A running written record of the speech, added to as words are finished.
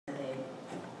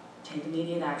take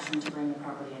immediate action to bring the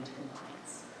property into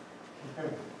compliance.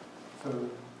 Okay, so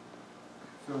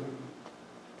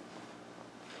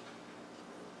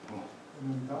an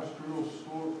industrial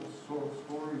storage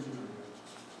area,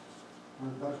 or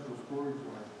industrial storage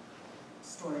area.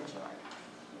 Storage yard.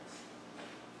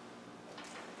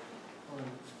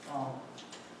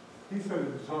 He said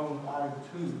it's zone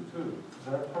I2 too, is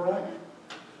that correct?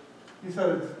 He said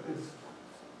it's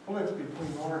splits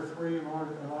between R3 and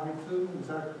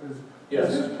I2, Yes.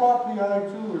 Is this property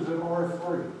I2 or is it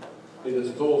R3? It is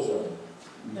dual zone.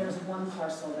 There's one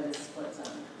parcel that is split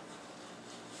zone.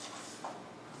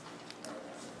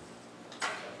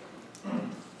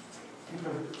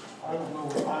 Because I don't know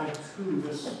what I2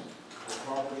 is. The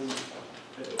property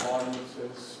at the bottom it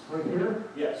says. Right here?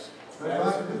 Yes. This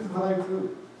is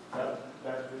I2.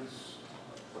 That is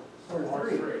R3.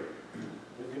 R3.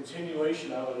 The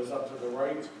continuation of it is up to the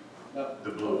right, up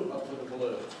The blue. Up to the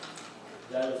blue.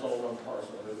 That is all one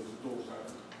parcel. It is dual zone.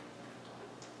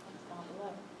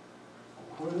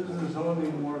 What is the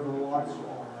zoning where the lots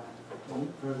are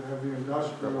that have the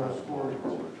industrial storage?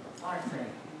 R3.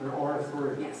 They're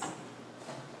R3. Yes.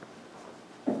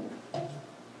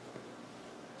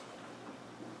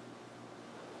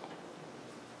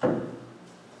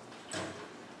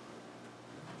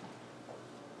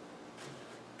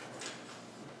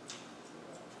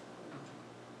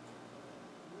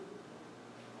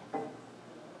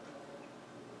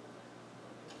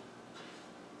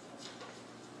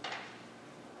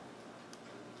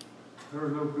 There are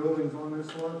no buildings on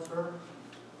this lot, sir?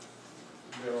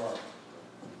 There are.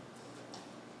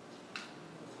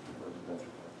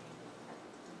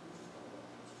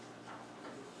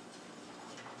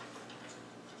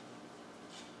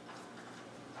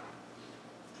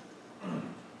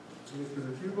 Because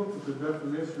if you look at the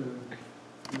definition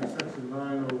in section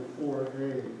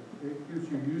 904A, it gives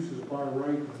you uses by right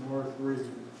in R3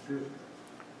 district.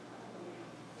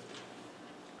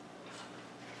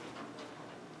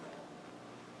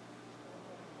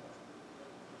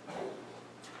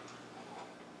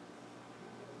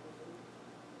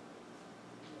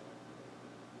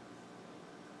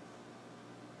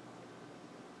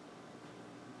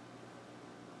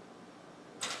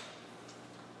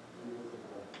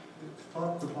 It's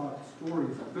talked about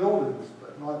storage buildings,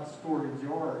 but not storage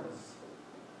yards.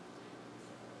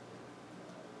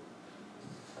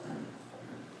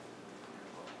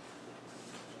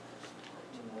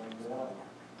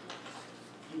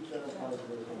 Each enterprise is a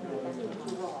building, the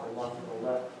one to the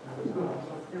left.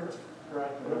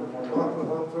 Correct.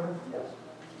 Yes.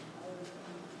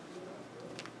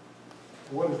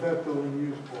 What is that building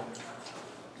used for?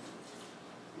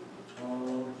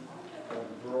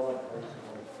 Broad.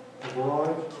 A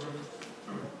garage?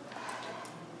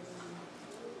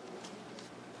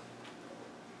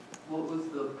 What was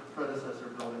the predecessor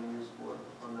building used for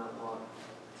on that lot?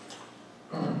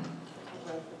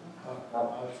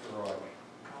 That's garage.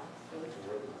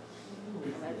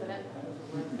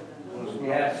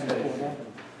 Yes. I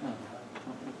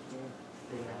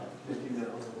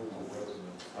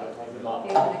did not.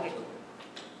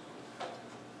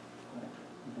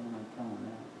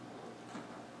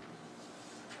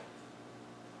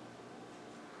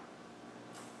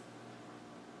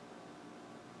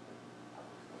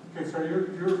 Okay, so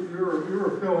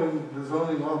you're appealing the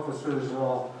zoning officer's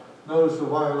notice of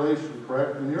violation,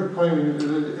 correct? And you're claiming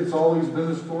it's always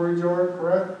been a storage yard,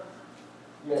 correct?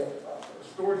 Yeah,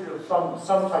 storage of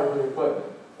some type of equipment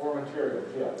or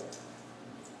materials, yeah.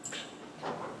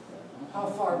 How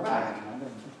far back?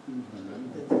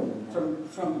 From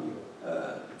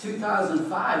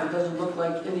 2005, it doesn't look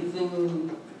like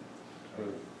anything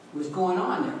was going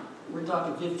on there. We're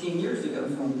talking 15 years ago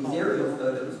from these aerial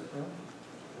photos.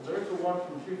 There's the one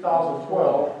from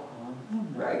 2012.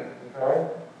 Right. Okay.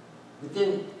 But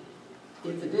then,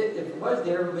 if it was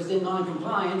there, it was in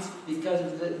non-compliance because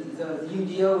of the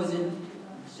UDO was in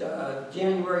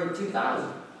January of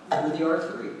 2000 with the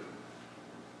R3.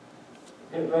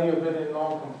 It may have been in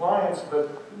non-compliance, but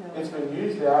it's been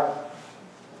used out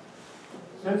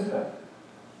since then.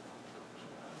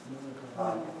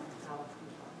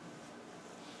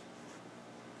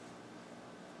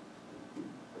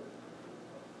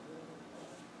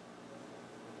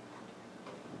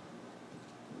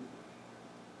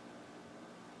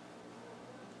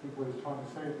 People are trying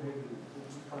to say maybe,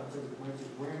 he's trying to say it might be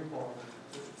grandfather.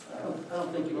 I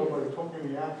don't think it Nobody is. took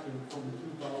any action from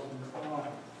 2005.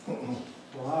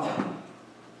 Wow.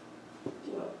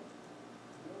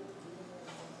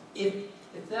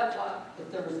 If that lot,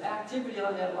 if there was activity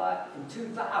on that lot in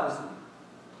 2000,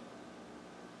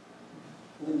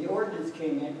 when the ordinance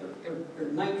came in, or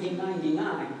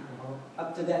 1999,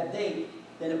 up to that date,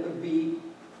 then it would be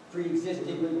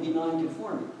pre-existing, would be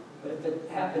non-conforming. But if it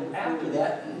happened after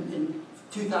that, in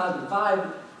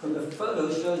 2005, from the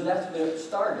photos shows that's when it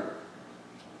started.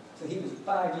 So he was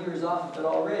 5 years off of it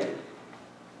already.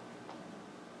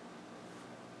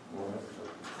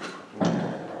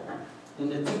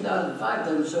 And the 2005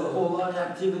 doesn't show a whole lot of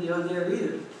activity on there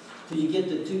either. So you get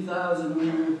to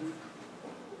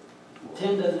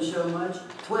 2010 doesn't show much.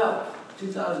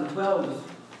 2012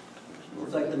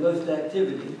 was like the most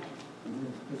activity.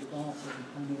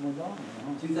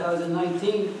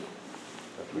 2019,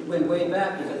 it went way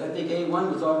back because I think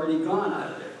A1 was already gone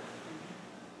out of there.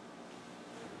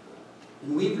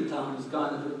 And Weavertown was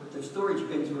gone, the storage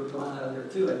bins were gone out of there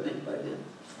too, I think, by then.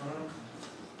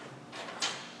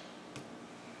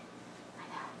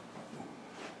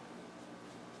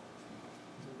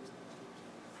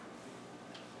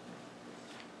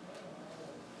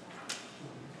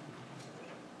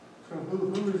 So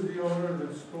who is the owner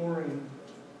that's storing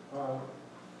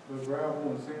the gravel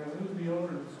and sand? Who's the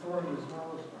owner that's storing this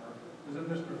house? Is it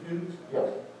Mr. Fuchs? Yes.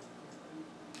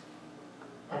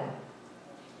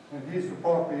 And he's the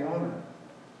property owner?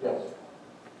 Yes.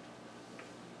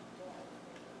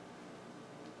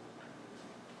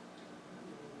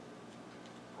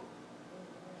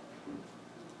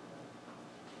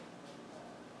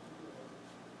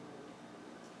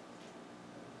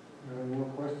 You have any more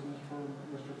questions for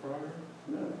Mr. Fryer?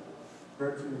 No.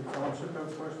 Gretchen, Township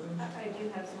have questions? I do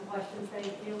have some questions,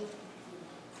 thank you.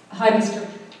 Hi, Mr.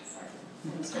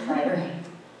 Ryder.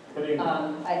 Good evening.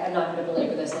 I'm not going to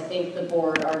belabor this. I think the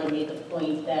board already made the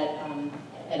point that,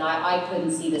 and I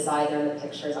couldn't see this either in the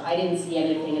pictures. I didn't see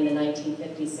anything in the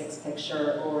 1956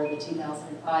 picture or the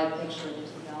 2005 picture or the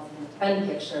 2010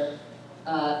 picture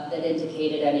that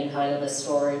indicated any kind of a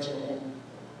storage. And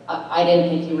I didn't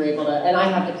think you were able to, and I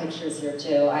have the pictures here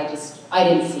too. I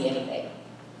didn't see anything.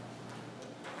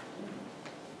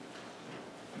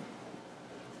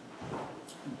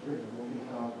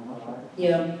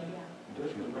 Yeah.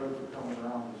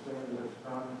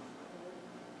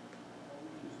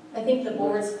 I think the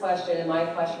board's question and my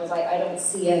question was, I don't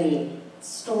see any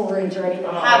storage or anything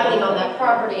happening on that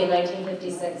property in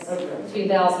 1956,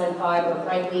 2005, or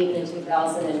frankly even in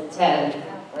 2010.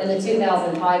 In the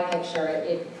 2005 picture,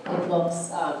 it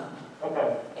looks,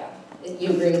 Okay. yeah.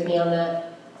 You agree with me on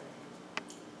that?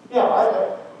 Yeah,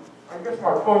 I guess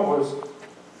my point was,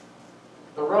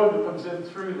 the road that comes in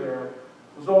through there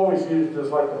was always used as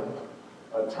like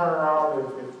a turnaround,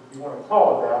 if you want to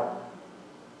call it that.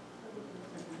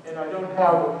 And I don't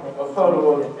have a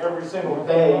photo of every single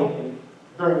day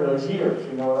during those years,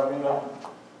 you know what I mean?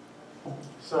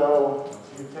 So,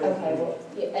 you take... Okay, well,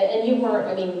 yeah, and you weren't,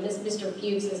 I mean, Mr.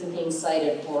 Fuchs isn't being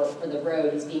cited for the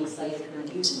road, he's being cited for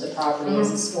the use of the property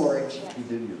as a storage,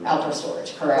 outdoor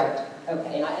storage, correct?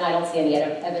 Okay, and I don't see any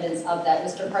evidence of that.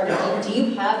 Mr. Carter, do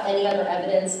you have any other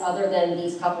evidence other than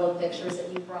these couple of pictures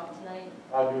that you brought tonight?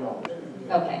 I do not.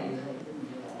 Okay.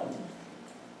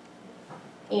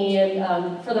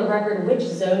 And for the record, which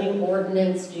zoning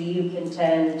ordinance do you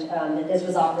contend that this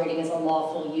was operating as a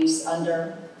lawful use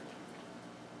under?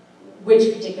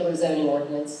 Which particular zoning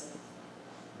ordinance?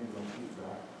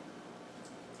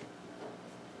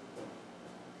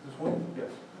 This one?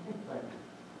 Yes. Thank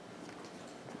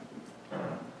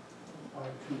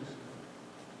you.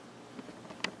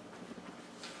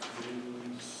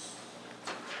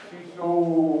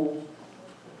 Cecil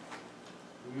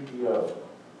UDO.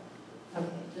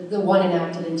 Okay, the one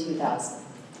enacted in 2000.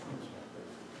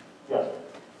 Yes.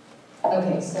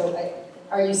 Okay, so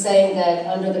are you saying that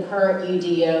under the current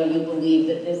UDO, you believe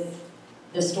that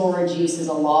the storage use is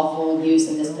a lawful use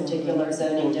in this particular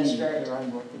zoning district?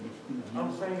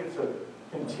 I'm saying it's a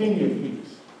continued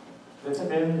use. It's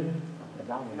been,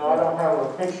 you know, I don't have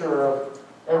a picture of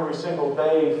every single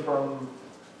day from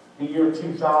the year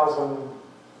 2000,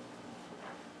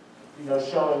 you know,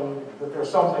 showing that there's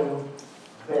something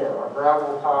there, a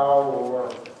gravel pile or a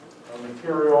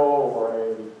material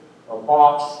or a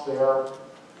box there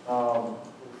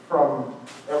from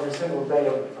every single day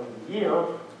of the year.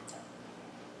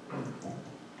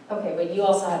 Okay, but you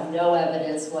also have no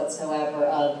evidence whatsoever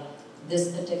of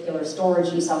this particular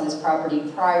storage use on this property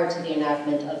prior to the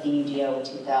enactment of the UDO in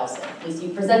 2000. At least you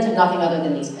presented nothing other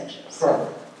than these pictures.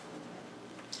 Correct.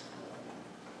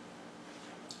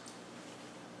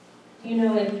 Do you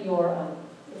know if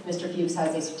if Mr. Fuchs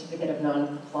has a certificate of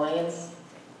non-compliance,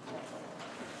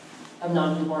 of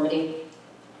non-conformity?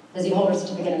 Does he hold a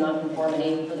certificate of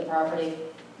non-conformity for the property?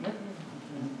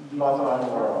 Not that I'm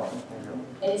aware of.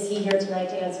 And is he here tonight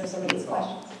to answer some of these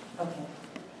questions? Okay.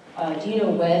 Do you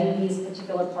know when these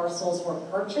particular parcels were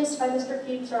purchased by Mr.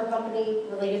 Fuchs or a company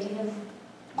related to him?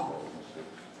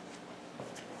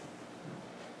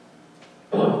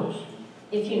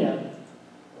 If you know.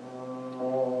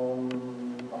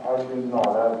 I do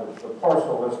not have the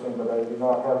parcel listing, but I do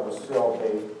not have the sale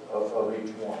date of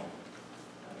each one.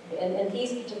 And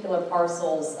these particular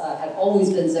parcels have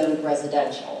always been zoned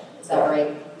residential, is that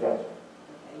right? Yes.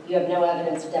 You have no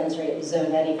evidence to demonstrate it was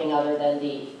zoned anything other than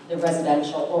the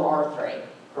residential or R3?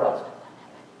 Correct.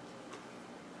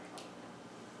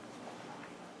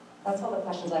 That's all the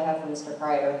questions I have for Mr.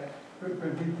 Kreider.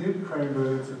 But he did claim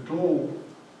that it's a dual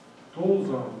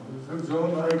zone. Is it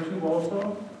zone I2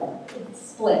 also? It's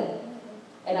split.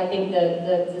 And I think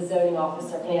the zoning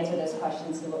officer can answer those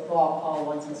questions, who will call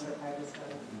once Mr. Kreider's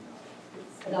done.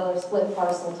 It's another split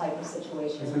parcel type of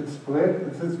situation. Is it split?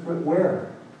 Is it split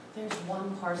where? There's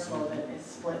one parcel that is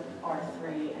split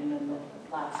R3, and then the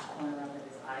last corner of it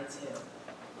is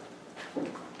I2.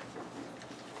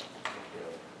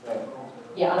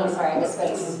 Yeah, I'm sorry, I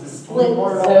misspoke. Split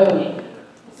zoning.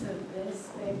 So this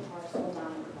big parcel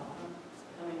down at the bottom,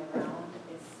 coming around,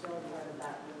 is still part of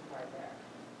that loop right there.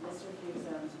 Mr. Fuchs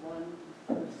owns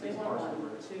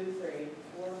 2, 3,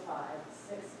 4, 5,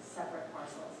 6 separate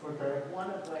parcels. Okay.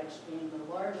 One of which, being the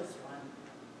largest one,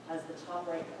 has the top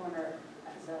right corner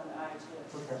at zone I2,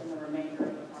 Okay. and the remainder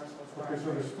of the parcels are. Okay, so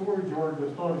the storage yard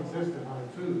does not exist in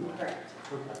I2. Correct.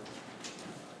 Okay.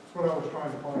 That's what I was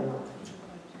trying to find out.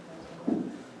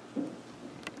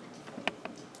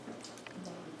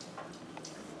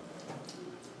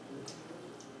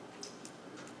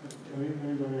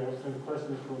 Anybody else any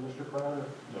questions for Mr. Crowder?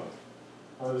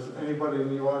 No. Does anybody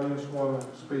in the audience want to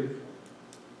speak?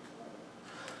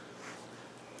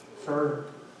 Sir,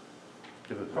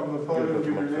 come to the podium,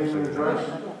 give your name and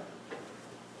address.